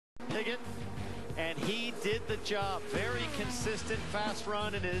Piggott, and he did the job. Very consistent, fast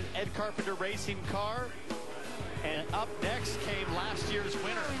run in an Ed Carpenter racing car. And up next came last year's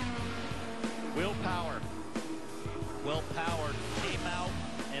winner, Will Power. Will Power came out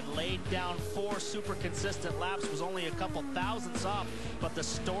and laid down 4 super consistent laps, was only a couple thousandths off, but the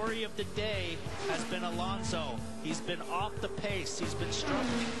story of the day has been Alonso. He's been off the pace, he's been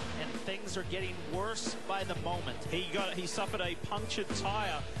struggling, and things are getting worse by the moment. He suffered a punctured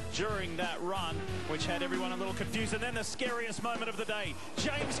tire during that run, which had everyone a little confused. And then the scariest moment of the day,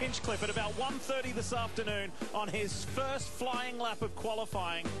 James Hinchcliffe at about 1:30 this afternoon on his first flying lap of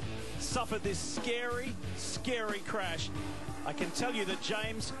qualifying suffered this scary crash. I can tell you that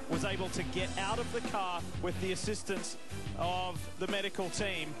James was able to get out of the car with the assistance of the medical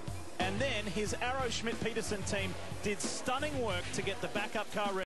team. And then his Arrow Schmidt Peterson team did stunning work to get the backup car ready.